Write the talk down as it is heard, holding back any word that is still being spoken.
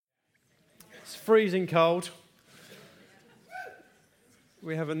It's freezing cold.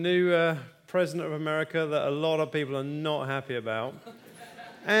 We have a new president of America that a lot of people are not happy about.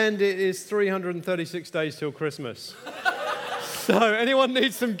 And it is 336 days till Christmas. So anyone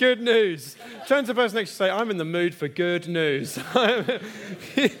needs some good news? Turn to the person next to you and say, I'm in the mood for good news.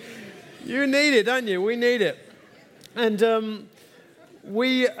 You need it, don't you? We need it. And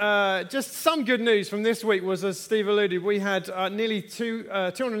we just some good news from this week was, as Steve alluded, we had nearly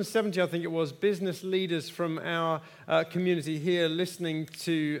 270, I think it was, business leaders from our community here listening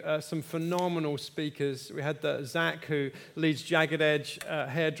to some phenomenal speakers. We had Zach, who leads Jagged Edge,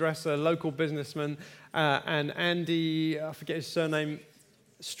 hairdresser, local businessman, and Andy, I forget his surname,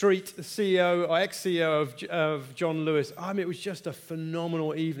 Street, the CEO or ex-CEO of John Lewis. I mean, it was just a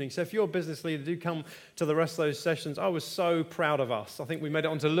phenomenal evening. So if you're a business leader, do come to the rest of those sessions. I was so proud of us. I think we made it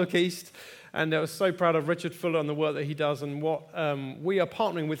onto Look East, and I was so proud of Richard Fuller and the work that he does and what we are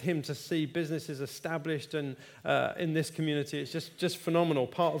partnering with him to see businesses established and in this community. It's just phenomenal.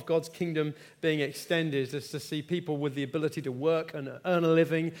 Part of God's kingdom being extended is to see people with the ability to work and earn a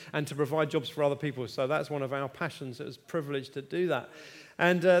living and to provide jobs for other people. So that's one of our passions. It was a privilege to do that.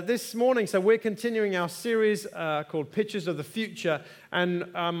 And this morning, so we're continuing our series called Pictures of the Future. And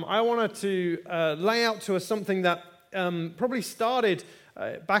I wanted to lay out to us something that probably started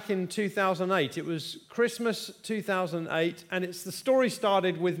back in 2008. It was Christmas 2008, and the story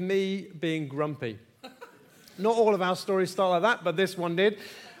started with me being grumpy. Not all of our stories start like that, but this one did.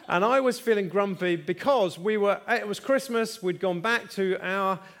 And I was feeling grumpy because it was Christmas, we'd gone back to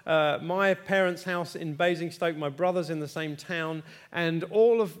my parents' house in Basingstoke, my brother's in the same town, and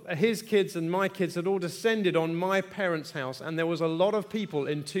all of his kids and my kids had all descended on my parents' house, and there was a lot of people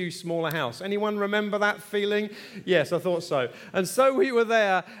in two smaller houses. Anyone remember that feeling? Yes, I thought so. And so we were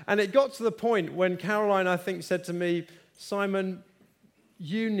there, and it got to the point when Caroline, I think, said to me, Simon,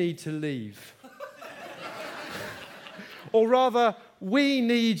 you need to leave. Or rather, we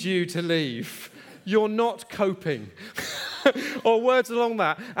need you to leave. You're not coping. Or words along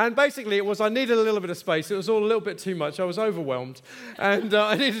that. And basically it was I needed a little bit of space. It was all a little bit too much. I was overwhelmed. And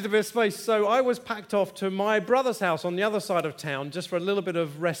I needed a bit of space. So I was packed off to my brother's house on the other side of town just for a little bit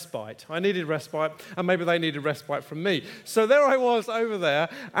of respite. I needed respite, and maybe they needed respite from me. So there I was over there.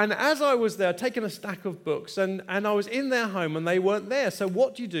 And as I was there, taking a stack of books, and I was in their home and they weren't there. So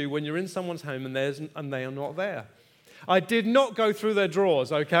what do you do when you're in someone's home and they are not there? I did not go through their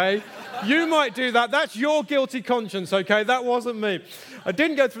drawers, okay? You might do that. That's your guilty conscience, okay? That wasn't me. I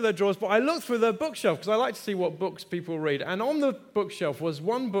didn't go through their drawers, but I looked through their bookshelf because I like to see what books people read. And on the bookshelf was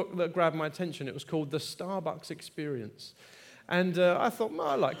one book that grabbed my attention. It was called The Starbucks Experience. And I thought,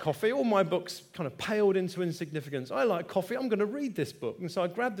 I like coffee. All my books kind of paled into insignificance. I like coffee. I'm going to read this book. And so I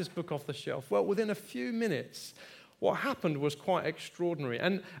grabbed this book off the shelf. Well, within a few minutes, what happened was quite extraordinary.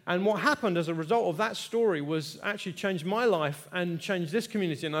 And what happened as a result of that story was actually changed my life and changed this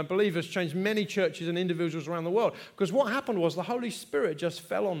community, and I believe has changed many churches and individuals around the world. Because what happened was the Holy Spirit just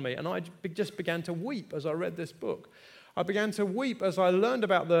fell on me, and I just began to weep as I read this book. I began to weep as I learned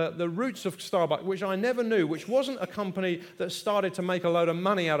about the roots of Starbucks, which I never knew, which wasn't a company that started to make a load of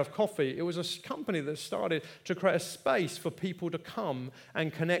money out of coffee. It was a company that started to create a space for people to come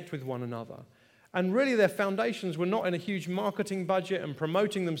and connect with one another. And really their foundations were not in a huge marketing budget and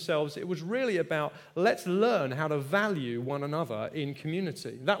promoting themselves. It was really about let's learn how to value one another in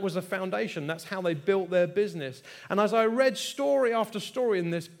community. That was the foundation. That's how they built their business. And as I read story after story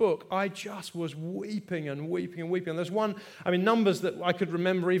in this book, I just was weeping and weeping and weeping. And there's numbers that I could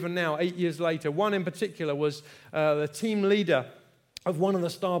remember even now, 8 years later. One in particular was the team leader of one of the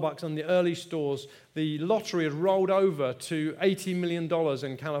Starbucks and the early stores. The lottery had rolled over to $80 million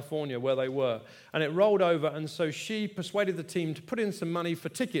in California where they were. And it rolled over, and so she persuaded the team to put in some money for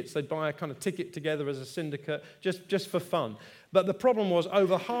tickets. They'd buy a kind of ticket together as a syndicate, just for fun. But the problem was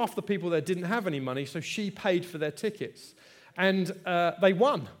over half the people there didn't have any money, so she paid for their tickets. And they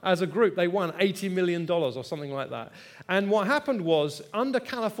won as a group. They won $80 million or something like that. And what happened was, under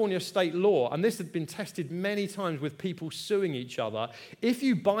California state law, and this had been tested many times with people suing each other, if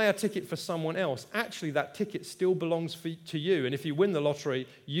you buy a ticket for someone else, actually that ticket still belongs to you. And if you win the lottery,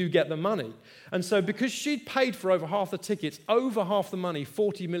 you get the money. And so because she'd paid for over half the tickets, over half the money,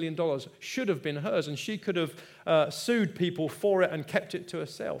 $40 million, should have been hers. And she could have sued people for it and kept it to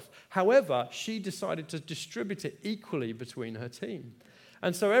herself. However, she decided to distribute it equally between her team.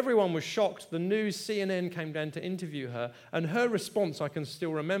 And so everyone was shocked. The news, CNN came down to interview her, and her response, I can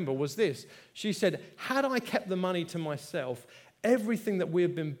still remember, was this. She said, had I kept the money to myself, everything that we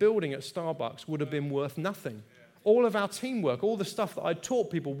have been building at Starbucks would have been worth nothing. All of our teamwork, all the stuff that I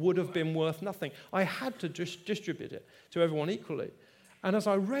taught people would have been worth nothing. I had to just distribute it to everyone equally. And as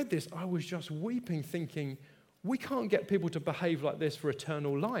I read this, I was just weeping, thinking, we can't get people to behave like this for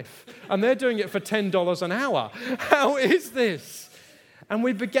eternal life. And they're doing it for $10 an hour. How is this? And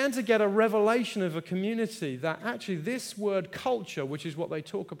we began to get a revelation of a community that actually this word culture, which is what they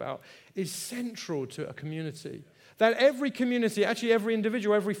talk about, is central to a community. That every community, actually every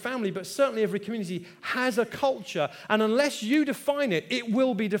individual, every family, but certainly every community has a culture. And unless you define it, it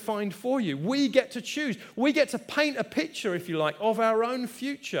will be defined for you. We get to choose. We get to paint a picture, if you like, of our own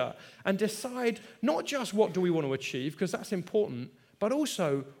future and decide not just what do we want to achieve, because that's important, but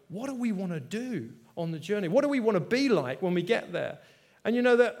also what do we want to do on the journey? What do we want to be like when we get there? And you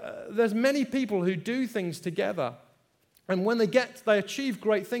know that there's many people who do things together. And when they achieve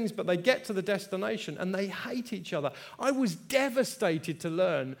great things, but they get to the destination and they hate each other. I was devastated to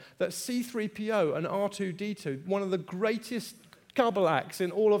learn that C-3PO and R2-D2, one of the greatest couple acts in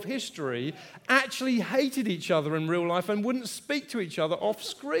all of history, actually hated each other in real life and wouldn't speak to each other off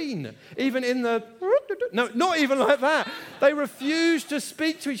screen. Even in the... No, not even like that. They refused to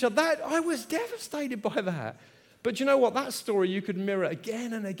speak to each other. I was devastated by that. But you know what? That story you could mirror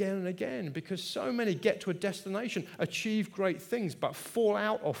again and again and again, because so many get to a destination, achieve great things, but fall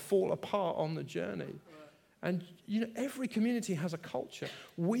out or fall apart on the journey. And you know, every community has a culture.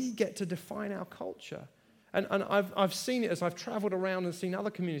 We get to define our culture. And I've seen it as I've traveled around and seen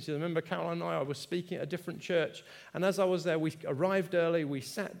other communities. I remember Caroline and I was speaking at a different church, and as I was there, we arrived early, we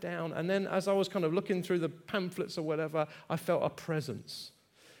sat down, and then as I was kind of looking through the pamphlets or whatever, I felt a presence.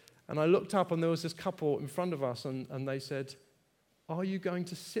 And I looked up and there was this couple in front of us and they said, "Are you going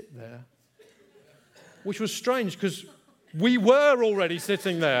to sit there?" Which was strange because we were already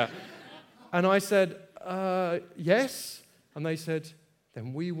sitting there. And I said, "Yes." And they said,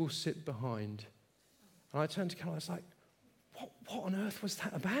 "Then we will sit behind." And I turned to Carol, I was like, what on earth was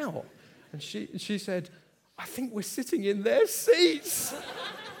that about? And she said, "I think we're sitting in their seats."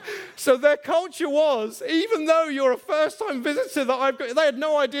 So their culture was, even though you're a first-time visitor they had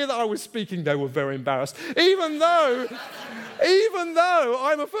no idea that I was speaking. They were very embarrassed. Even though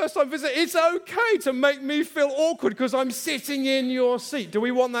I'm a first-time visitor, it's okay to make me feel awkward because I'm sitting in your seat. Do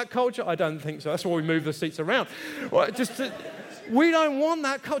we want that culture? I don't think so. That's why we move the seats around. We don't want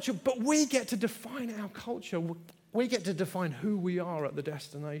that culture, but we get to define our culture. We get to define who we are at the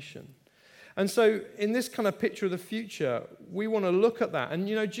destination. And so in this kind of picture of the future, we want to look at that. And,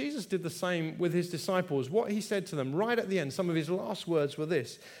 you know, Jesus did the same with his disciples. What he said to them right at the end, some of his last words were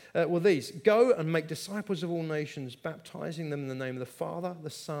these. "Go and make disciples of all nations, baptizing them in the name of the Father, the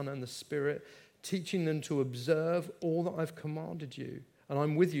Son, and the Spirit, teaching them to observe all that I've commanded you. And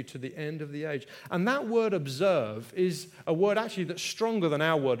I'm with you to the end of the age." And that word observe is a word actually that's stronger than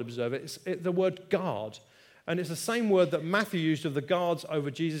our word observe. It's the word guard. And it's the same word that Matthew used of the guards over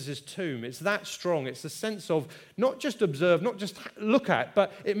Jesus' tomb. It's that strong. It's the sense of not just observe, not just look at,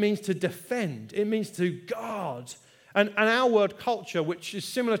 but it means to defend. It means to guard. And our word culture, which is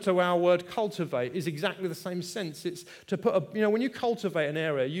similar to our word cultivate, is exactly the same sense. It's to put when you cultivate an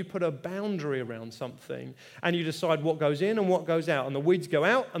area, you put a boundary around something and you decide what goes in and what goes out. And the weeds go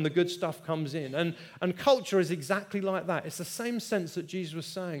out and the good stuff comes in. And culture is exactly like that. It's the same sense that Jesus was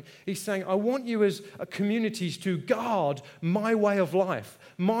saying. He's saying, I want you as communities to guard my way of life,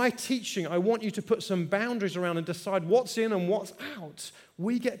 my teaching. I want you to put some boundaries around and decide what's in and what's out.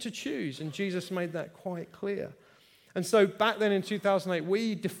 We get to choose. And Jesus made that quite clear. And so back then in 2008,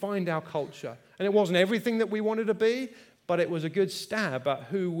 we defined our culture. And it wasn't everything that we wanted to be, but it was a good stab at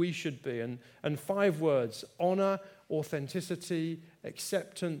who we should be. And 5 words: honor, authenticity,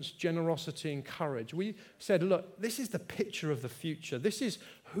 acceptance, generosity, and courage. We said, look, this is the picture of the future. This is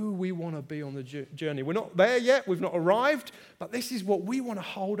who we want to be on the journey. We're not there yet. We've not arrived. But this is what we want to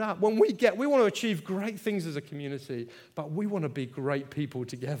hold up. We want to achieve great things as a community, but we want to be great people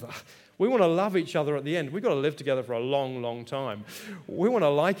together. We want to love each other at the end. We've got to live together for a long, long time. We want to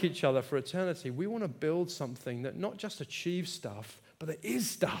like each other for eternity. We want to build something that not just achieves stuff, but that is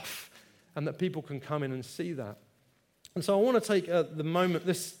stuff, and that people can come in and see that. And so I want to take the moment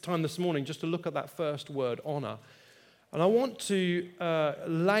this morning just to look at that first word, honor. And I want to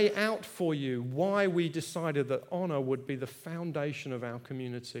lay out for you why we decided that honor would be the foundation of our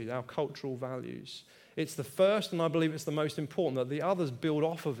community, our cultural values. It's the first, and I believe it's the most important, that the others build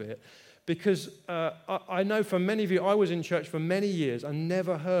off of it. Because I know for many of you, I was in church for many years and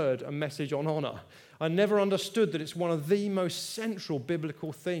never heard a message on honor. I never understood that it's one of the most central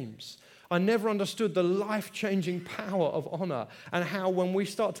biblical themes. I never understood the life-changing power of honor and how when we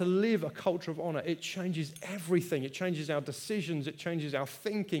start to live a culture of honor, it changes everything. It changes our decisions. It changes our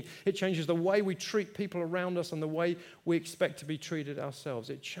thinking. It changes the way we treat people around us and the way we expect to be treated ourselves.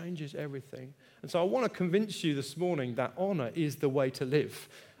 It changes everything. And so I want to convince you this morning that honor is the way to live.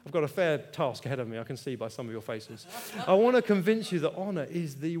 I've got a fair task ahead of me, I can see by some of your faces. I want to convince you that honor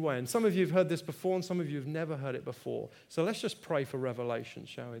is the way. And some of you have heard this before, and some of you have never heard it before. So let's just pray for revelation,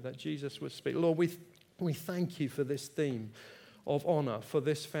 shall we? That Jesus would speak. Lord, we thank you for this theme of honor, for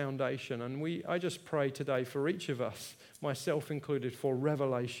this foundation. And I just pray today for each of us, myself included, for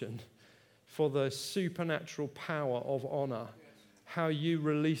revelation, for the supernatural power of honor, how you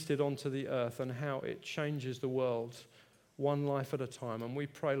released it onto the earth and how it changes the world one life at a time. And we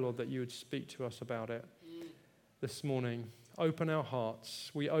pray, Lord, that you would speak to us about it this morning. Open our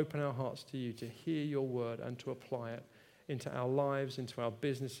hearts. We open our hearts to you to hear your word and to apply it into our lives, into our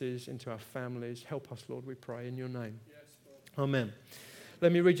businesses, into our families. Help us, Lord, we pray in your name. Yes, amen.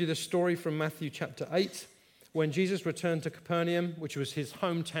 Let me read you the story from Matthew chapter 8. When Jesus returned to Capernaum, which was his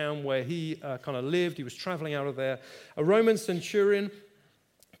hometown where he kind of lived, he was traveling out of there, a Roman centurion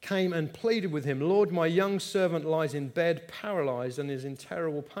came and pleaded with him, Lord, my young servant lies in bed, paralyzed, and is in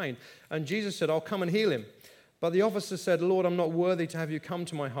terrible pain. And Jesus said, I'll come and heal him. But the officer said, Lord, I'm not worthy to have you come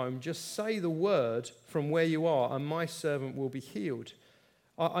to my home. Just say the word from where you are, and my servant will be healed.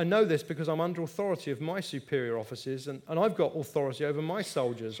 I know this because I'm under authority of my superior officers, and I've got authority over my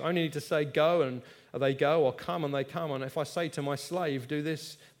soldiers. I only need to say go, and they go, or come, and they come. And if I say to my slave, do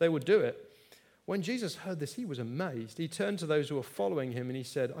this, they would do it. When Jesus heard this, he was amazed. He turned to those who were following him and he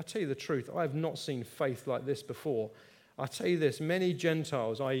said, I tell you the truth, I have not seen faith like this before. I tell you this, many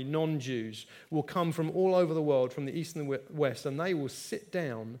Gentiles, i.e. non-Jews, will come from all over the world, from the east and the west, and they will sit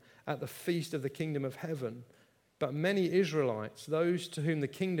down at the feast of the kingdom of heaven. But many Israelites, those to whom the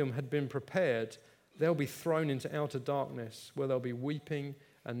kingdom had been prepared, they'll be thrown into outer darkness, where there'll be weeping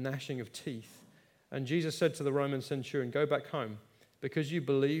and gnashing of teeth. And Jesus said to the Roman centurion, go back home, because you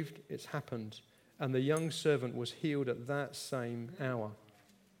believed, it's happened. And the young servant was healed at that same hour.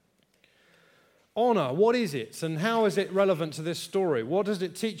 Honor, what is it? And how is it relevant to this story? What does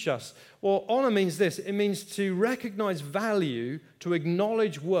it teach us? Well, honor means this. It means to recognize value, to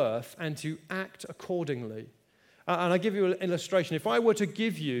acknowledge worth, and to act accordingly. And I give you an illustration. If I were to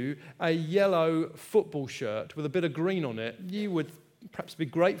give you a yellow football shirt with a bit of green on it, you would perhaps be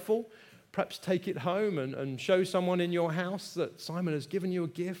grateful. Perhaps take it home and show someone in your house that Simon has given you a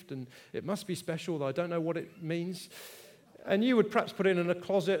gift and it must be special, though I don't know what it means. And you would perhaps put it in a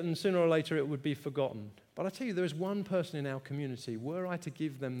closet and sooner or later it would be forgotten. But I tell you, there is one person in our community, were I to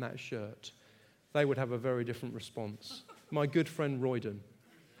give them that shirt, they would have a very different response. My good friend Royden,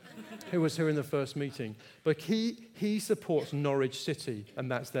 who was here in the first meeting. But he supports Norwich City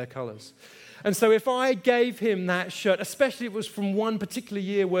and that's their colours. And so if I gave him that shirt, especially if it was from one particular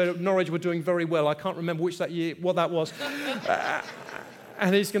year where Norwich were doing very well, I can't remember what that was,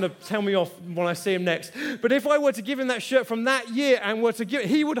 and he's going to tell me off when I see him next. But if I were to give him that shirt from that year and were to give it,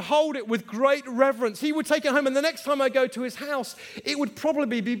 he would hold it with great reverence. He would take it home, and the next time I go to his house, it would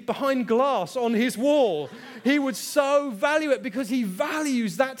probably be behind glass on his wall. He would so value it because he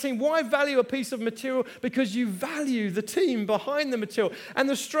values that team. Why value a piece of material? Because you value the team behind the material. And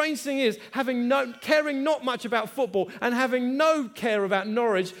the strange thing is, caring not much about football and having no care about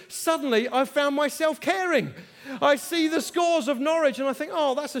Norwich, suddenly I found myself caring. I see the scores of Norwich and I think,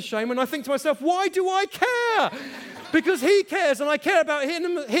 oh, that's a shame. And I think to myself, why do I care? Because he cares and I care about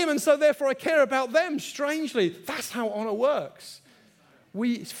him, and so therefore I care about them. Strangely, that's how honor works.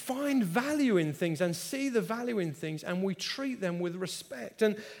 We find value in things and see the value in things and we treat them with respect.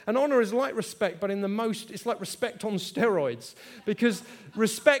 And honor is like respect, but it's like respect on steroids. Because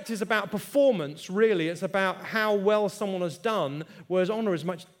respect is about performance, really. It's about how well someone has done, whereas honor is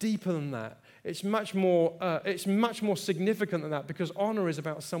much deeper than that. It's much more significant than that, because honor is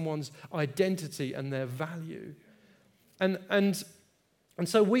about someone's identity and their value. And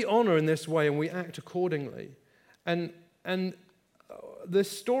so we honor in this way and we act accordingly. And this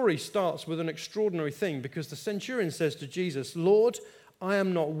story starts with an extraordinary thing, because the centurion says to Jesus, Lord, I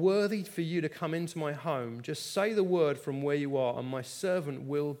am not worthy for you to come into my home. Just say the word from where you are and my servant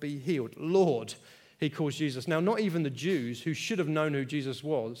will be healed. Lord, he calls Jesus. Now, not even the Jews, who should have known who Jesus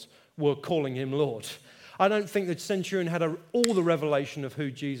was, were calling him Lord. I don't think the centurion had all the revelation of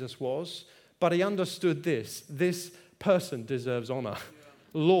who Jesus was, but he understood this person deserves honor.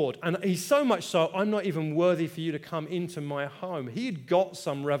 Lord. And he's so much so, I'm not even worthy for you to come into my home. He'd got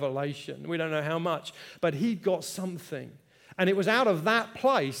some revelation. We don't know how much, but he got something. And it was out of that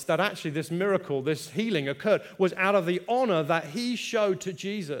place that actually this miracle, this healing occurred, was out of the honor that he showed to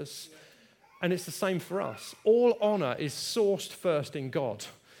Jesus. And it's the same for us. All honor is sourced first in God.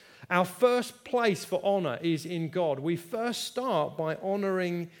 Our first place for honor is in God. We first start by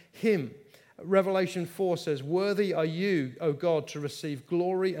honoring him. Revelation 4 says, "Worthy are you, O God, to receive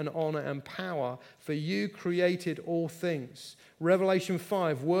glory and honor and power, for you created all things." Revelation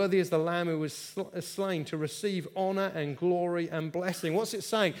 5, "Worthy is the Lamb who was slain to receive honor and glory and blessing." What's it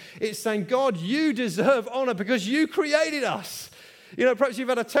saying? It's saying, God, you deserve honor because you created us. You know, perhaps you've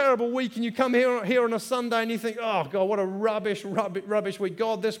had a terrible week and you come here on a Sunday and you think, oh, God, what a rubbish week.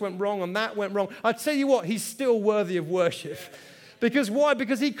 God, this went wrong and that went wrong. I tell you what, he's still worthy of worship. Because why?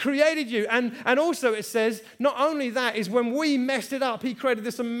 Because he created you. And also it says, not only that, is when we messed it up, he created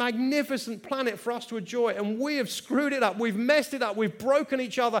this magnificent planet for us to enjoy. And we have screwed it up. We've messed it up. We've broken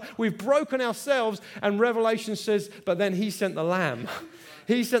each other. We've broken ourselves. And Revelation says, but then he sent the Lamb.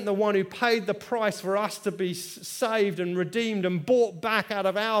 He sent the one who paid the price for us to be saved and redeemed and bought back out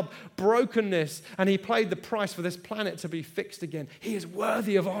of our brokenness. And he paid the price for this planet to be fixed again. He is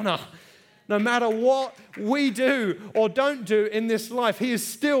worthy of honor. No matter what we do or don't do in this life, he is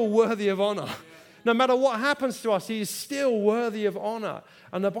still worthy of honor. No matter what happens to us, he is still worthy of honor.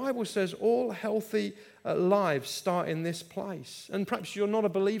 And the Bible says all healthy lives start in this place. And perhaps you're not a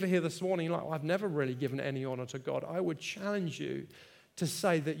believer here this morning. You're like, well, I've never really given any honor to God. I would challenge you to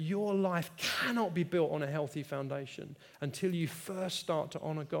say that your life cannot be built on a healthy foundation until you first start to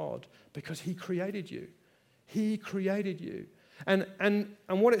honor God, because he created you. He created you. And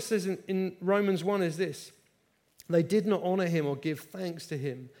what it says in Romans 1 is this: they did not honor him or give thanks to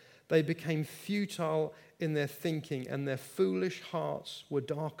him. They became futile in their thinking, and their foolish hearts were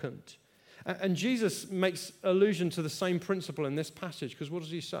darkened. And Jesus makes allusion to the same principle in this passage, because what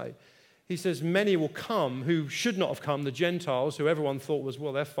does he say? He says, many will come who should not have come, the Gentiles, who everyone thought was,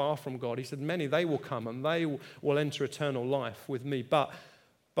 well, they're far from God. He said, many, they will come and they will enter eternal life with me. But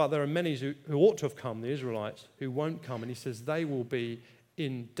there are many who ought to have come, the Israelites, who won't come. And he says they will be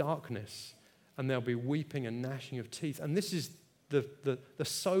in darkness and there'll be weeping and gnashing of teeth. And this is the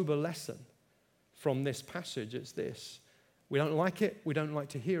sober lesson from this passage. It's this: we don't like it, we don't like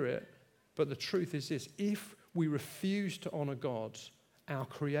to hear it, but the truth is this: if we refuse to honor God, our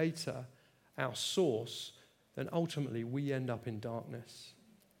creator, our source, then ultimately we end up in darkness.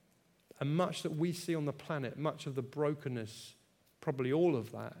 And much that we see on the planet, much of the brokenness, probably all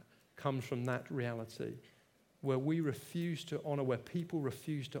of that, comes from that reality, where we refuse to honor, where people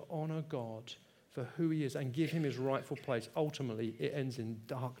refuse to honor God for who he is and give him his rightful place. Ultimately, it ends in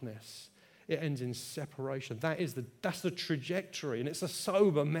darkness. It ends in separation. That's the trajectory, and it's a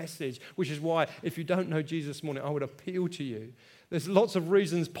sober message, which is why, if you don't know Jesus this morning, I would appeal to you. There's lots of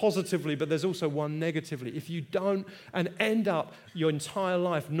reasons positively, but there's also one negatively. If you don't and end up your entire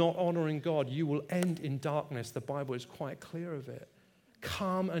life not honoring God, you will end in darkness. The Bible is quite clear of it.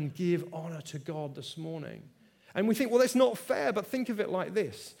 Come and give honor to God this morning. And we think, well, that's not fair, but think of it like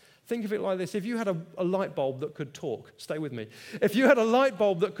this. Think of it like this. If you had a light bulb that could talk, stay with me. If you had a light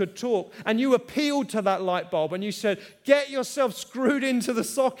bulb that could talk and you appealed to that light bulb and you said, get yourself screwed into the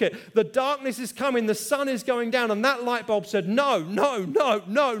socket, the darkness is coming, the sun is going down, and that light bulb said, no, no, no,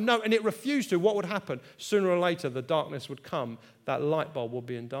 no, no, and it refused to, what would happen? Sooner or later, the darkness would come. That light bulb will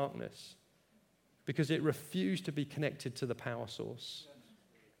be in darkness because it refused to be connected to the power source.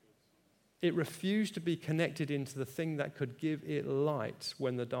 It refused to be connected into the thing that could give it light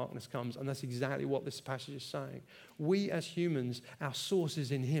when the darkness comes. And that's exactly what this passage is saying. We as humans, our source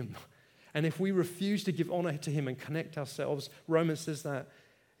is in him. And if we refuse to give honor to him and connect ourselves, Romans says that.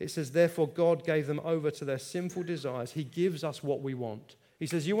 It says, therefore God gave them over to their sinful desires. He gives us what we want. He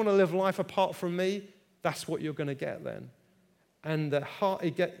says, you want to live life apart from me? That's what you're going to get then. And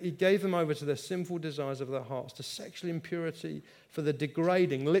he gave them over to their sinful desires of their hearts, to sexual impurity, for the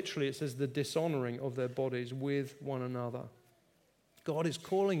degrading, literally it says the dishonoring of their bodies with one another. God is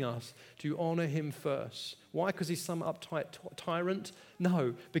calling us to honor him first. Why? Because he's some uptight tyrant?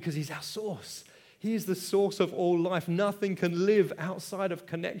 No, because he's our source. He is the source of all life. Nothing can live outside of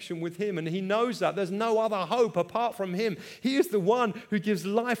connection with him. And he knows that. There's no other hope apart from him. He is the one who gives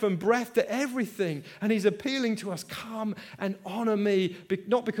life and breath to everything. And he's appealing to us, come and honor me.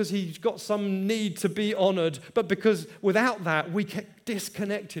 Not because he's got some need to be honored, but because without that, we get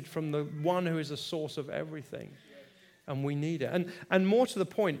disconnected from the one who is the source of everything. And we need it. And more to the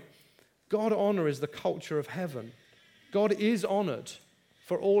point, God honor is the culture of heaven. God is honored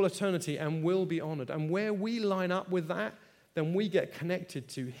for all eternity and will be honored. And where we line up with that, then we get connected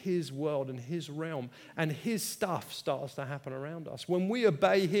to his world and his realm, and his stuff starts to happen around us. When we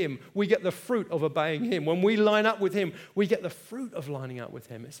obey him, we get the fruit of obeying him. When we line up with him, we get the fruit of lining up with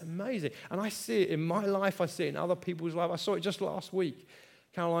him. It's amazing. And I see it in my life. I see it in other people's life. I saw it just last week.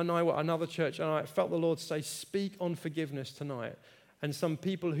 Caroline and I were at another church, and I felt the Lord say, speak on forgiveness tonight. And some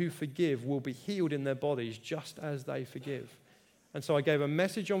people who forgive will be healed in their bodies just as they forgive. And so I gave a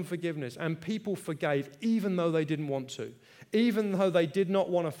message on forgiveness, and people forgave even though they didn't want to, even though they did not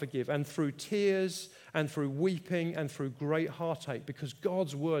want to forgive, and through tears and through weeping and through great heartache, because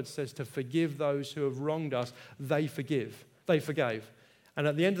God's word says to forgive those who have wronged us, they forgave. They forgave. And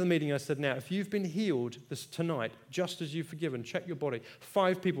at the end of the meeting, I said, now, if you've been healed tonight, just as you've forgiven, check your body.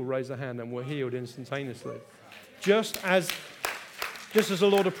 5 people raised their hand and were healed instantaneously. Just as the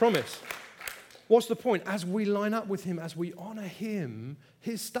Lord had promised. What's the point? As we line up with him, as we honor him,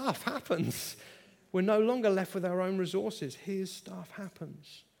 his stuff happens. We're no longer left with our own resources. His stuff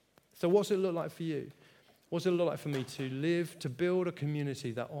happens. So what's it look like for you? What's it look like for me to live, to build a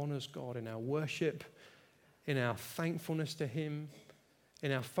community that honors God in our worship, in our thankfulness to him,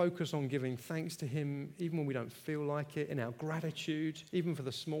 in our focus on giving thanks to him, even when we don't feel like it, in our gratitude, even for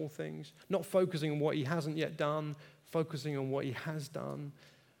the small things, not focusing on what he hasn't yet done, focusing on what he has done.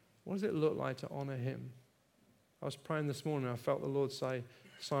 What does it look like to honor him? I was praying this morning and I felt the Lord say,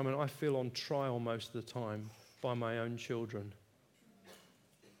 Simon, I feel on trial most of the time by my own children.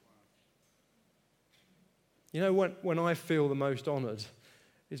 You know, when I feel the most honored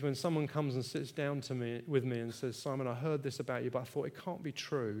is when someone comes and sits down with me and says, Simon, I heard this about you, but I thought it can't be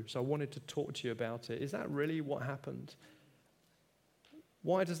true, so I wanted to talk to you about it. Is that really what happened?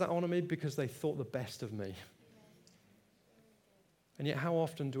 Why does that honor me? Because they thought the best of me. And yet, how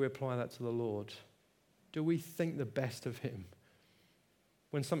often do we apply that to the Lord? Do we think the best of him?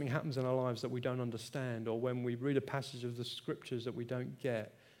 When something happens in our lives that we don't understand, or when we read a passage of the scriptures that we don't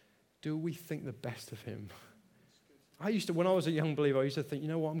get, do we think the best of him? When I was a young believer, I used to think, you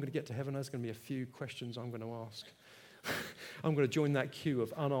know what, I'm going to get to heaven, there's going to be a few questions I'm going to ask. I'm going to join that queue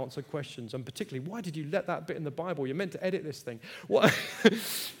of unanswered questions. And particularly, why did you let that bit in the Bible? You're meant to edit this thing. What? Do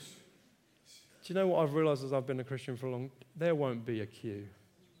you know what I've realized as I've been a Christian for a long time? There won't be a queue.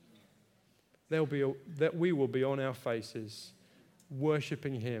 We will be on our faces,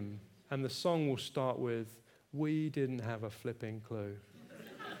 worshiping him. And the song will start with, we didn't have a flipping clue.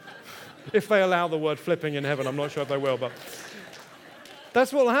 If they allow the word flipping in heaven, I'm not sure if they will, but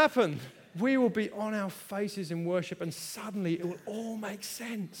that's what will happen. We will be on our faces in worship, and suddenly it will all make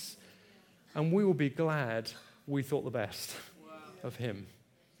sense. And we will be glad we thought the best of him,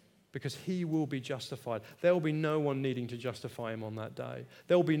 because he will be justified. There will be no one needing to justify him on that day.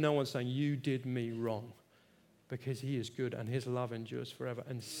 There will be no one saying, you did me wrong, because he is good and his love endures forever.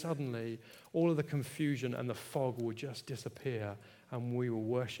 And suddenly all of the confusion and the fog will just disappear, and we will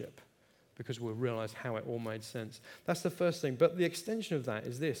worship, because we'll realize how it all made sense. That's the first thing. But the extension of that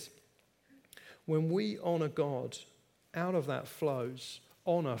is this. When we honor God, out of that flows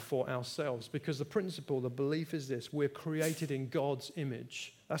honor for ourselves, because the principle, the belief is this: we're created in God's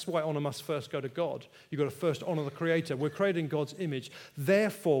image. That's why honor must first go to God. You've got to first honor the Creator. We're created in God's image.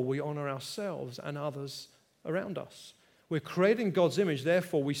 Therefore, we honor ourselves and others around us. We're created in God's image.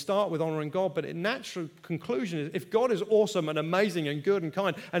 Therefore, we start with honoring God. But a natural conclusion is, if God is awesome and amazing and good and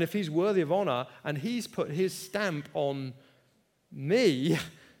kind, and if he's worthy of honor, and he's put his stamp on me,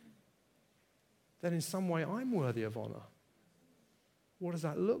 then in some way I'm worthy of honor. What does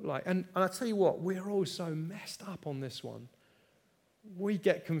that look like? And I tell you what, we're all so messed up on this one. We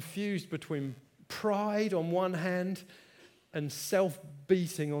get confused between pride on one hand and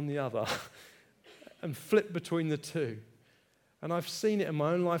self-beating on the other, and flip between the two. And I've seen it in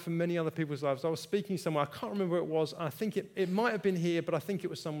my own life and many other people's lives. I was speaking somewhere, I can't remember where it was. I think it might have been here, but I think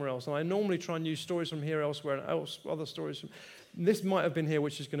it was somewhere else. And I normally try and use stories from here elsewhere, and other stories. This might have been here,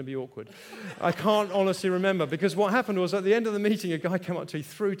 which is going to be awkward. I can't honestly remember, because what happened was, at the end of the meeting, a guy came up to me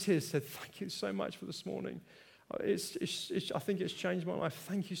through tears, said, thank you so much for this morning. I think it's changed my life.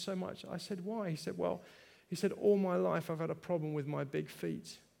 Thank you so much. I said, why? He said, all my life I've had a problem with my big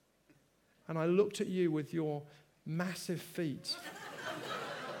feet. And I looked at you with your massive feet.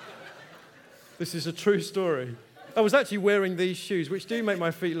 This is a true story. I was actually wearing these shoes, which do make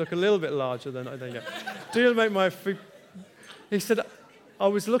my feet look a little bit larger than they go. Do make my feet. He said, I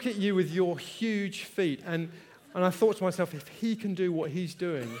was looking at you with your huge feet, and I thought to myself, if he can do what he's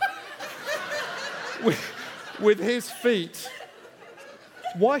doing with his feet,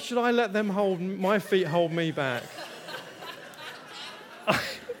 why should I let them my feet hold me back?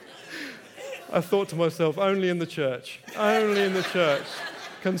 I thought to myself, only in the church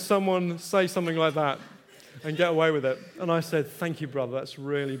can someone say something like that and get away with it. And I said, thank you, brother, that's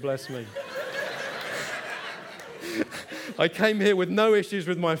really blessed me. I came here with no issues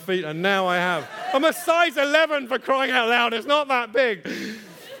with my feet, and now I have. I'm a size 11, for crying out loud. It's not that big.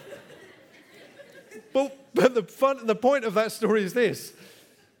 But the point of that story is this.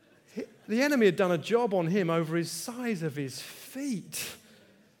 The enemy had done a job on him over his size of his feet.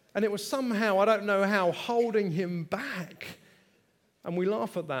 And it was somehow, I don't know how, holding him back. And we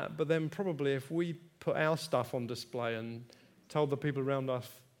laugh at that, but then probably if we put our stuff on display and told the people around us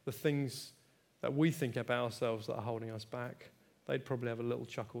the things that we think about ourselves that are holding us back, they'd probably have a little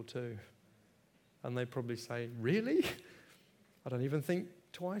chuckle too. And they'd probably say, really? I don't even think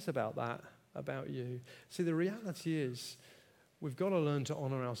twice about that, about you. See, the reality is we've got to learn to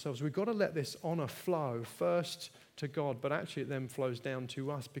honor ourselves. We've got to let this honor flow first to God, but actually it then flows down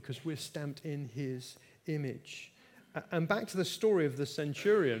to us because we're stamped in his image. And back to the story of the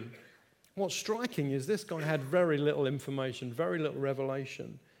centurion, what's striking is this guy had very little information, very little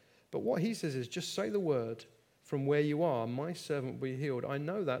revelation. But what he says is, just say the word from where you are, my servant will be healed. I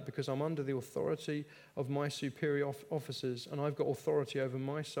know that because I'm under the authority of my superior officers, and I've got authority over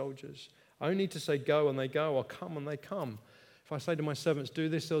my soldiers. I only need to say go and they go, or come and they come. If I say to my servants, do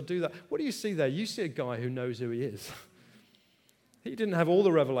this, they'll do that. What do you see there? You see a guy who knows who he is. He didn't have all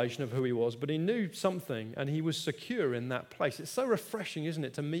the revelation of who he was, but he knew something, and he was secure in that place. It's so refreshing, isn't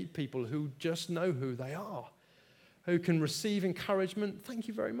it, to meet people who just know who they are, who can receive encouragement, thank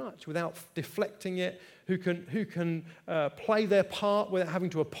you very much, without deflecting it, who can play their part without having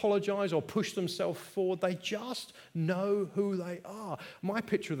to apologize or push themselves forward. They just know who they are. My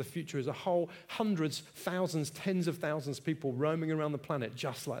picture of the future is a whole hundreds, thousands, tens of thousands of people roaming around the planet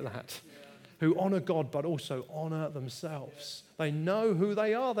just like that, who honor God but also honor themselves. They know who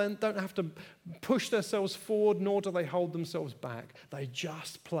they are. They don't have to push themselves forward, nor do they hold themselves back. They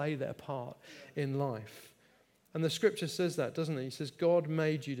just play their part in life. And the scripture says that, doesn't it? He says, God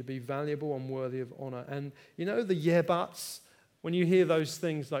made you to be valuable and worthy of honor. And you know the yeah buts? When you hear those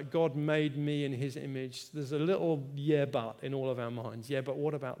things like God made me in his image, there's a little yeah but in all of our minds. Yeah, but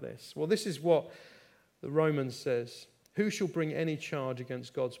what about this? Well, this is what the Romans says. Who shall bring any charge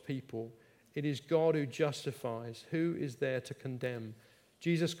against God's people? It is God who justifies. Who is there to condemn?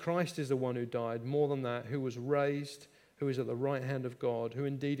 Jesus Christ is the one who died. More than that, who was raised, who is at the right hand of God, who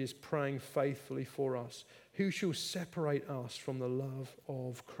indeed is praying faithfully for us. Who shall separate us from the love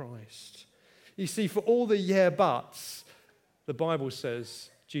of Christ? You see, for all the yeah buts, the Bible says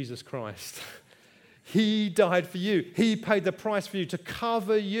Jesus Christ. He died for you. He paid the price for you to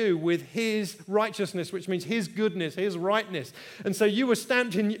cover you with his righteousness, which means his goodness, his rightness. And so you were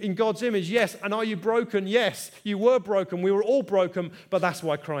stamped in God's image, yes. And are you broken? Yes, you were broken. We were all broken, but that's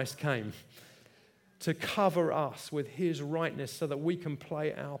why Christ came. To cover us with his rightness so that we can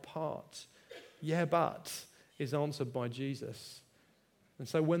play our part. Yeah, but is answered by Jesus. And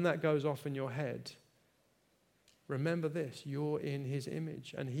so when that goes off in your head, remember this, you're in his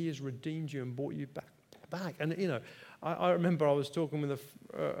image and he has redeemed you and brought you back. And you know, I remember I was talking with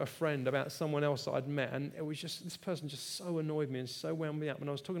a friend about someone else that I'd met, and it was just, this person just so annoyed me and so wound me up. And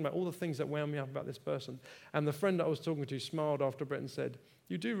I was talking about all the things that wound me up about this person. And the friend that I was talking to smiled after a bit and said,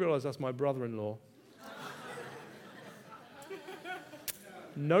 you do realize that's my brother-in-law?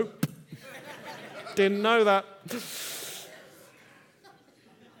 Nope. Didn't know that.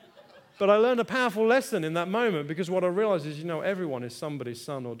 But I learned a powerful lesson in that moment, because what I realized is, everyone is somebody's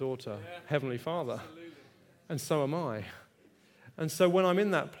son or daughter, Heavenly Father. Absolutely. And so am I. And so when I'm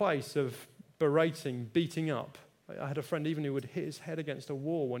in that place of berating, beating up, I had a friend even who would hit his head against a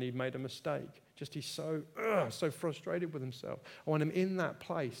wall when he'd made a mistake. Just he's so frustrated with himself. And when I'm in that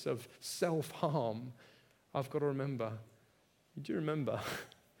place of self-harm, I've got to remember, do you remember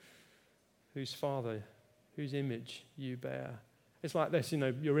whose father, whose image you bear? It's like this,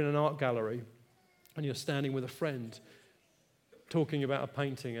 you're in an art gallery and you're standing with a friend talking about a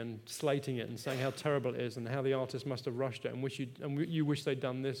painting and slating it and saying how terrible it is and how the artist must have rushed it and you wish they'd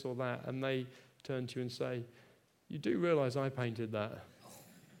done this or that, and they turn to you and say, you do realize I painted that.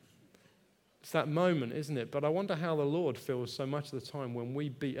 It's that moment, isn't it? But I wonder how the Lord feels so much of the time when we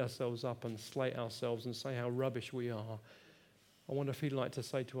beat ourselves up and slate ourselves and say how rubbish we are. I wonder if he'd like to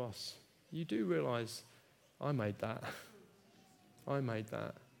say to us, you do realize I made that. I made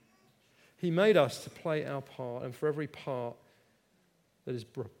that. He made us to play our part, and for every part that is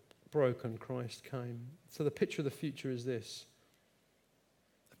broken, Christ came. So the picture of the future is this: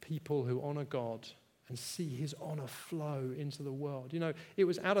 a people who honor God and see his honor flow into the world. It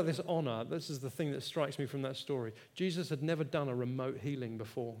was out of this honor, this is the thing that strikes me from that story. Jesus had never done a remote healing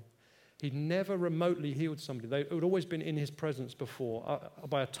before. He'd never remotely healed somebody. It had always been in his presence before,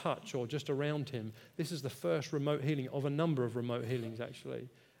 by a touch or just around him. This is the first remote healing of a number of remote healings, actually.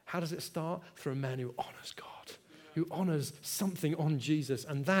 How does it start? Through a man who honors God, who honors something on Jesus,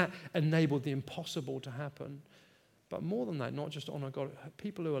 and that enabled the impossible to happen. But more than that, not just honor God,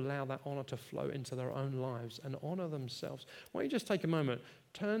 people who allow that honor to flow into their own lives and honor themselves. Why don't you just take a moment,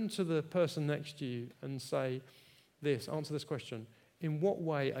 turn to the person next to you and say answer this question. In what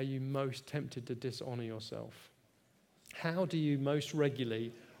way are you most tempted to dishonor yourself? How do you most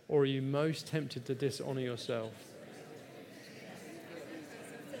regularly, or are you most tempted to dishonor yourself?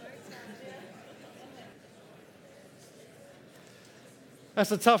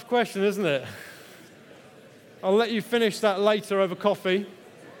 That's a tough question, isn't it? I'll let you finish that later over coffee,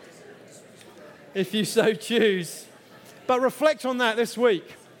 if you so choose. But reflect on that this week.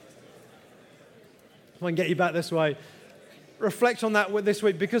 If I can get you back this way. Reflect on that this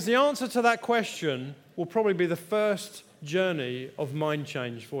week, because the answer to that question will probably be the first journey of mind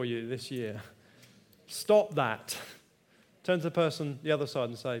change for you this year. Stop that. Turn to the person the other side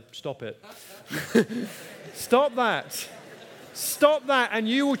and say, stop it. Stop that. Stop that and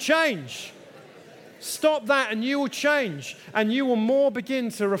you will change. Stop that and you will change. And you will more begin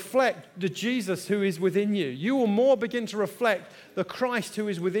to reflect the Jesus who is within you. You will more begin to reflect the Christ who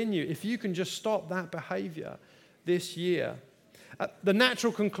is within you if you can just stop that behavior this year. The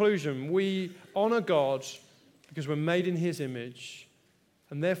natural conclusion, we honor God because we're made in his image,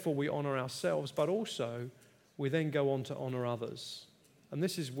 and therefore we honor ourselves, but also we then go on to honor others. And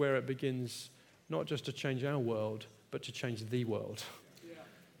this is where it begins not just to change our world, but to change the world. Yeah.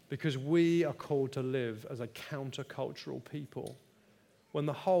 Because we are called to live as a countercultural people. When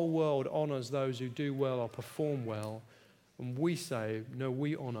the whole world honors those who do well or perform well, and we say, no,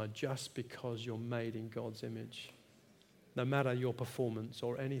 we honor just because you're made in God's image. No matter your performance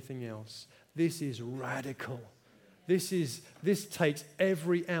or anything else. This is radical. This takes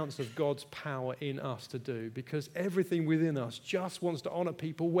every ounce of God's power in us to do, because everything within us just wants to honor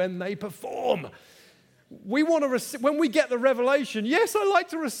people when they perform. We want to when we get the revelation, yes, I like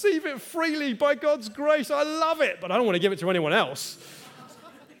to receive it freely by God's grace. I love it, but I don't want to give it to anyone else.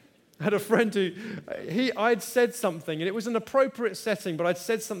 I had a friend who, I'd said something, and it was an appropriate setting, but I'd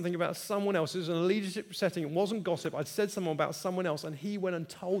said something about someone else. It was in a leadership setting. It wasn't gossip. I'd said something about someone else, and he went and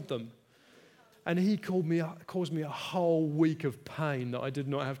told them. And he caused me a whole week of pain that I did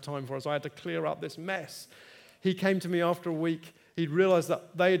not have time for, so I had to clear up this mess. He came to me after a week. He'd realized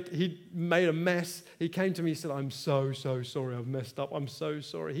that he'd made a mess. He came to me and said, I'm so sorry. I've messed up. I'm so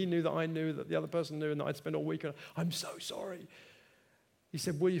sorry. He knew that I knew, that the other person knew, and that I'd spent all week. I'm so sorry. He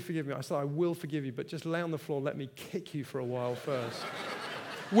said, will you forgive me? I said, I will forgive you, but just lay on the floor, let me kick you for a while first.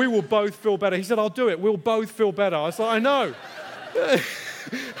 We will both feel better. He said, I'll do it. We'll both feel better. I said, I know.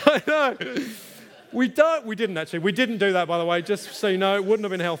 I know. We didn't actually. We didn't do that, by the way, just so you know. It wouldn't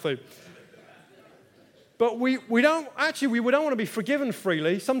have been healthy. But we don't want to be forgiven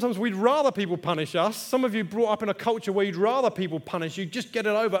freely. Sometimes we'd rather people punish us. Some of you brought up in a culture where you'd rather people punish you. Just get it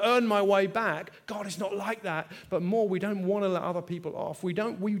over, earn my way back. God is not like that. But more, we don't want to let other people off. We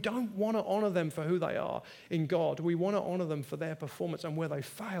don't want to honor them for who they are in God. We want to honor them for their performance. And where they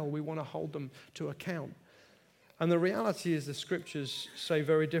fail, we want to hold them to account. And the reality is the scriptures say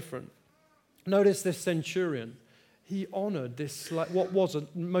very different. Notice this centurion. He honored this, what was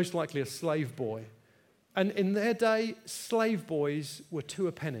most likely a slave boy. And in their day, slave boys were 2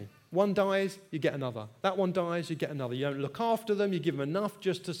 a penny. One dies, you get another. That one dies, you get another. You don't look after them, you give them enough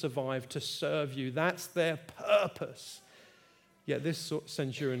just to survive, to serve you. That's their purpose. Yet this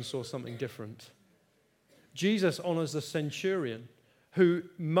centurion saw something different. Jesus honors the centurion, who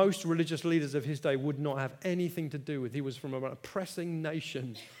most religious leaders of his day would not have anything to do with. He was from an oppressing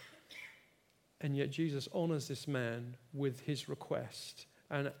nation. And yet Jesus honors this man with his request.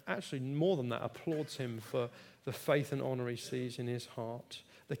 And actually, more than that, applauds him for the faith and honor he sees in his heart.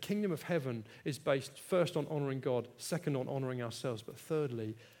 The kingdom of heaven is based first on honoring God, second on honoring ourselves, but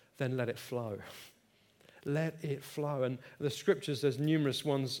thirdly, then let it flow. Let it flow. And the scriptures, there's numerous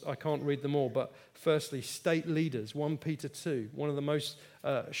ones, I can't read them all, but firstly, state leaders, 1 Peter 2, one of the most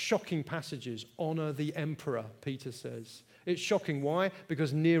shocking passages, honor the emperor, Peter says. It's shocking. Why?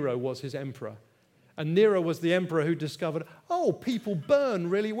 Because Nero was his emperor. And Nero was the emperor who discovered, people burn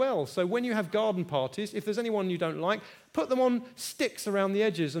really well. So when you have garden parties, if there's anyone you don't like, put them on sticks around the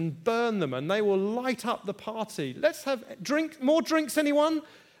edges and burn them, and they will light up the party. Let's have more drinks, anyone?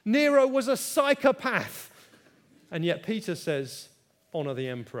 Nero was a psychopath. And yet Peter says, honor the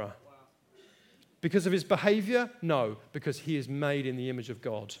emperor. Because of his behavior? No, because he is made in the image of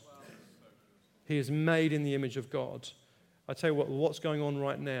God. He is made in the image of God. I tell you what's going on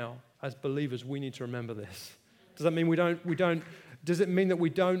right now. As believers, we need to remember this. Does that mean does it mean that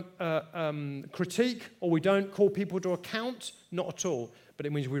we don't critique or we don't call people to account? Not at all. But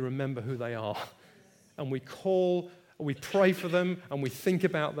it means we remember who they are. And we call we pray for them and we think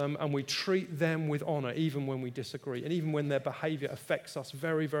about them and we treat them with honor, even when we disagree and even when their behavior affects us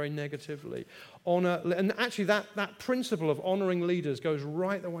very, very negatively. Honor, and actually that principle of honoring leaders goes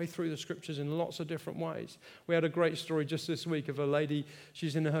right the way through the scriptures in lots of different ways. We had a great story just this week of a lady,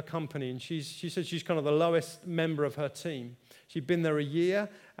 she's in her company, and she said she's kind of the lowest member of her team. She'd been there a year,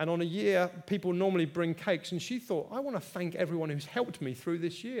 and on a year, people normally bring cakes, and she thought, I want to thank everyone who's helped me through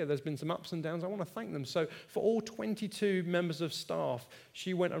this year. There's been some ups and downs. I want to thank them. So for all 22 members of staff,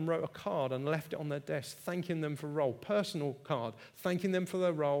 she went and wrote a card and left it on their desk, thanking them for role, personal card, thanking them for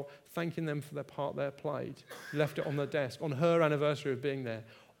their role, thanking them for their part they played. Left it on their desk on her anniversary of being there.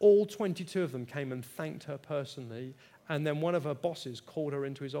 All 22 of them came and thanked her personally, and then one of her bosses called her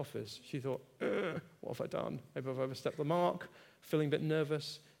into his office. She thought, what have I done? Maybe I've overstepped the mark, feeling a bit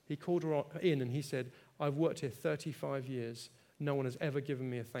nervous. He called her in and he said, I've worked here 35 years. No one has ever given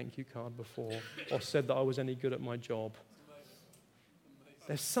me a thank you card before or said that I was any good at my job.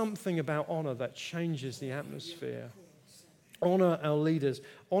 There's something about honor that changes the atmosphere. Honor our leaders.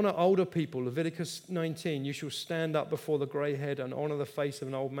 Honor older people. Leviticus 19, you shall stand up before the grey head and honor the face of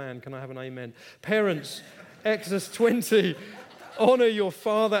an old man. Can I have an amen? Parents, Exodus 20, honor your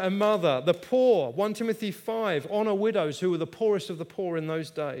father and mother. The poor, 1 Timothy 5, honor widows who were the poorest of the poor in those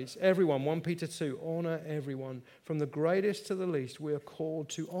days. Everyone, 1 Peter 2, honor everyone. From the greatest to the least, we are called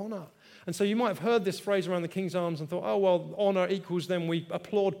to honor. And so you might have heard this phrase around the King's Arms and thought, oh, well, honor equals then we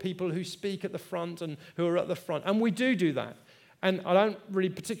applaud people who speak at the front and who are at the front. And we do that. And I don't really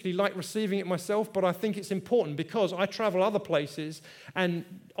particularly like receiving it myself, but I think it's important because I travel other places and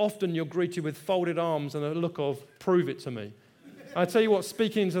often you're greeted with folded arms and a look of, prove it to me. I tell you what,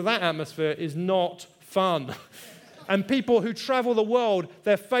 speaking into that atmosphere is not fun. And people who travel the world,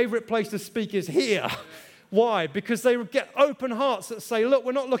 their favorite place to speak is here. Why? Because they get open hearts that say, look,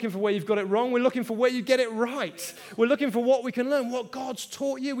 we're not looking for where you've got it wrong. We're looking for where you get it right. We're looking for what we can learn, what God's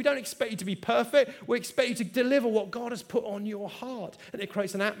taught you. We don't expect you to be perfect. We expect you to deliver what God has put on your heart. And it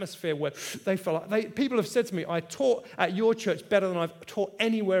creates an atmosphere where they feel like, people have said to me, I taught at your church better than I've taught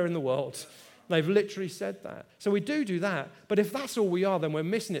anywhere in the world. They've literally said that. So we do that. But if that's all we are, then we're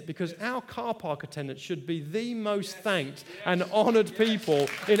missing it because our car park attendants should be the most thanked and honored people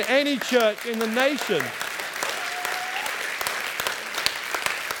in any church in the nation.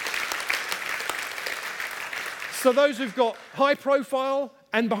 So those who've got high profile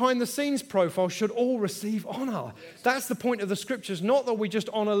and behind the scenes profile should all receive honor. That's the point of the scriptures, not that we just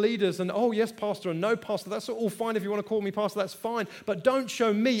honor leaders and, oh, yes, pastor, and no, pastor. That's all fine. If you want to call me pastor, that's fine. But don't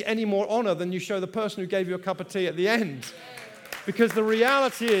show me any more honor than you show the person who gave you a cup of tea at the end. Because the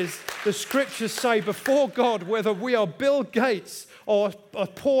reality is, the scriptures say before God, whether we are Bill Gates or a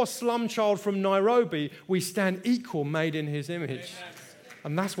poor slum child from Nairobi, we stand equal, made in his image.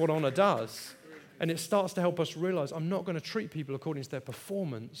 And that's what honor does. And it starts to help us realize I'm not going to treat people according to their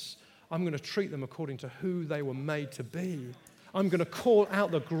performance. I'm going to treat them according to who they were made to be. I'm going to call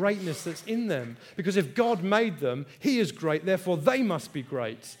out the greatness that's in them. Because if God made them, He is great, therefore they must be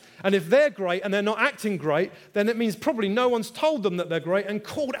great. And if they're great and they're not acting great, then it means probably no one's told them that they're great and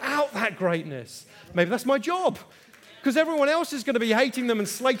called out that greatness. Maybe that's my job. Because everyone else is going to be hating them and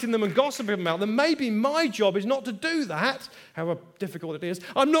slating them and gossiping about them. Maybe my job is not to do that, however difficult it is.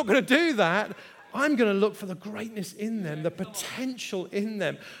 I'm not going to do that. I'm going to look for the greatness in them, the potential in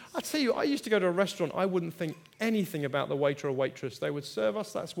them. I tell you, I used to go to a restaurant, I wouldn't think anything about the waiter or waitress. They would serve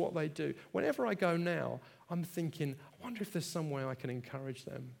us, that's what they do. Whenever I go now, I'm thinking, I wonder if there's some way I can encourage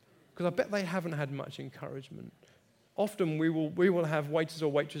them. Because I bet they haven't had much encouragement. Often we will have waiters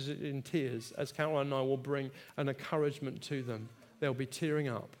or waitresses in tears as Caroline and I will bring an encouragement to them. They'll be tearing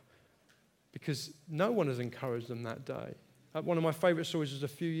up because no one has encouraged them that day. One of my favorite stories was a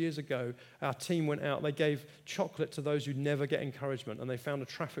few years ago. Our team went out. They gave chocolate to those who never get encouragement. And they found a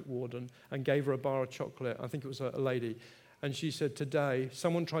traffic warden and gave her a bar of chocolate. I think it was a lady. And she said, today,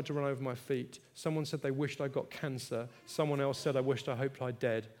 someone tried to run over my feet. Someone said they wished I got cancer. Someone else said I wished I hoped I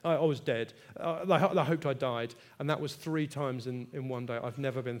was dead. I hoped I died. And that was 3 times in one day. I've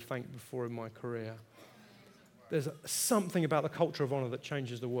never been thanked before in my career. There's something about the culture of honor that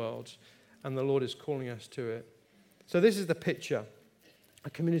changes the world. And the Lord is calling us to it. So this is the picture, a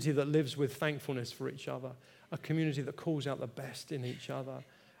community that lives with thankfulness for each other, a community that calls out the best in each other,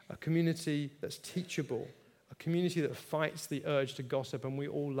 a community that's teachable, a community that fights the urge to gossip, and we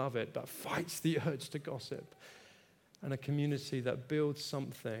all love it, but fights the urge to gossip, and a community that builds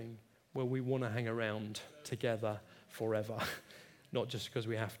something where we want to hang around together forever, not just because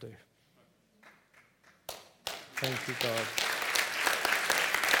we have to. Thank you, God.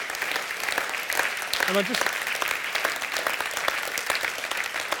 And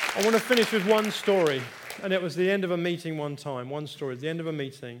I want to finish with one story. And it was the end of a meeting one time, one story, at the end of a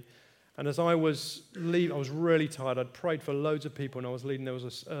meeting. And as I was leaving, I was really tired. I'd prayed for loads of people, and I was leaving. There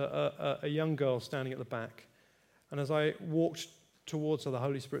was a young girl standing at the back. And as I walked towards her, the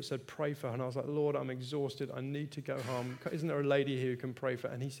Holy Spirit said, pray for her. And I was like, Lord, I'm exhausted. I need to go home. Isn't there a lady here who can pray for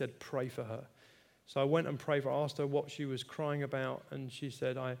her? And he said, pray for her. So I went and prayed for her. I asked her what she was crying about. And she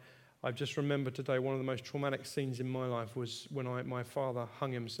said, I've just remembered today one of the most traumatic scenes in my life was when my father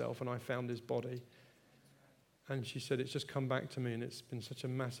hung himself and I found his body. And she said, it's just come back to me and it's been such a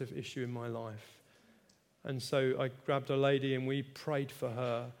massive issue in my life. And so I grabbed a lady and we prayed for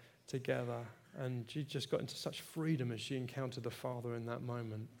her together. And she just got into such freedom as she encountered the Father in that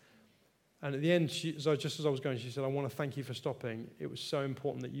moment. And at the end, just as I was going, she said, I want to thank you for stopping. It was so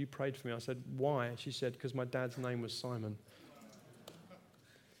important that you prayed for me. I said, why? She said, because my dad's name was Simon.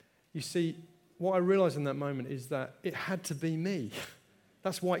 You see, what I realized in that moment is that it had to be me.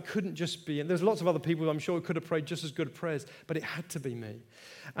 That's why it couldn't just be, and there's lots of other people I'm sure who could have prayed just as good prayers, but it had to be me.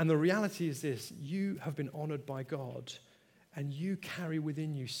 And the reality is this, you have been honored by God, and you carry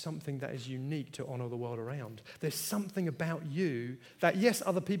within you something that is unique to honor the world around. There's something about you that, yes,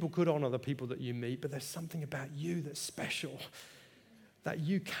 other people could honor the people that you meet, but there's something about you that's special, that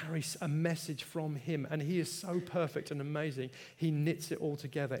you carry a message from him, and he is so perfect and amazing. He knits it all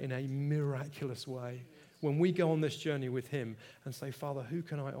together in a miraculous way. When we go on this journey with him and say, Father, who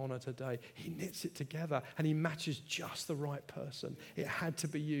can I honor today? He knits it together and he matches just the right person. It had to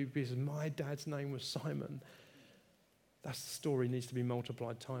be you because my dad's name was Simon. That story needs to be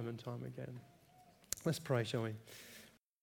multiplied time and time again. Let's pray, shall we?